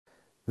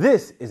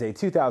This is a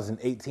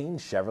 2018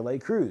 Chevrolet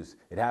Cruze.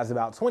 It has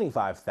about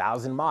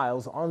 25,000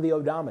 miles on the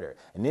odometer,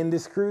 and in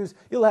this Cruze,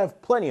 you'll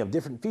have plenty of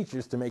different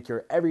features to make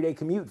your everyday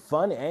commute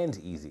fun and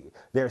easy.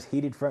 There's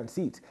heated front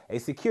seats, a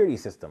security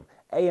system,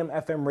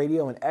 AM/FM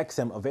radio, and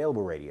XM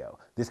available radio.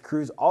 This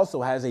Cruze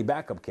also has a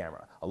backup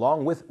camera,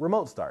 along with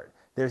remote start.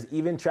 There's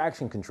even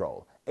traction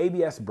control,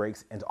 ABS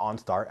brakes, and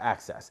OnStar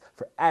access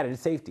for added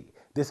safety.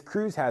 This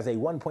Cruze has a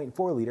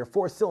 1.4-liter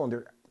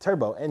four-cylinder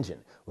turbo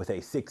engine with a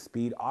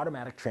 6-speed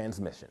automatic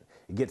transmission.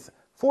 It gets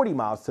 40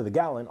 miles to the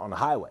gallon on the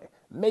highway,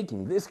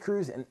 making this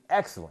Cruze an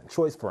excellent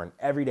choice for an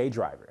everyday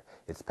driver.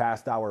 It's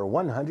passed our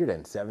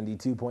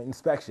 172-point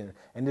inspection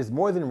and is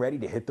more than ready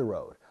to hit the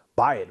road.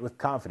 Buy it with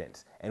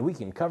confidence, and we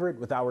can cover it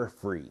with our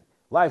free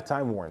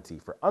lifetime warranty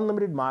for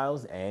unlimited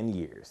miles and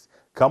years.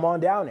 Come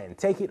on down and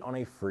take it on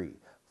a free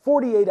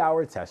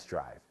 48-hour test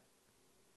drive.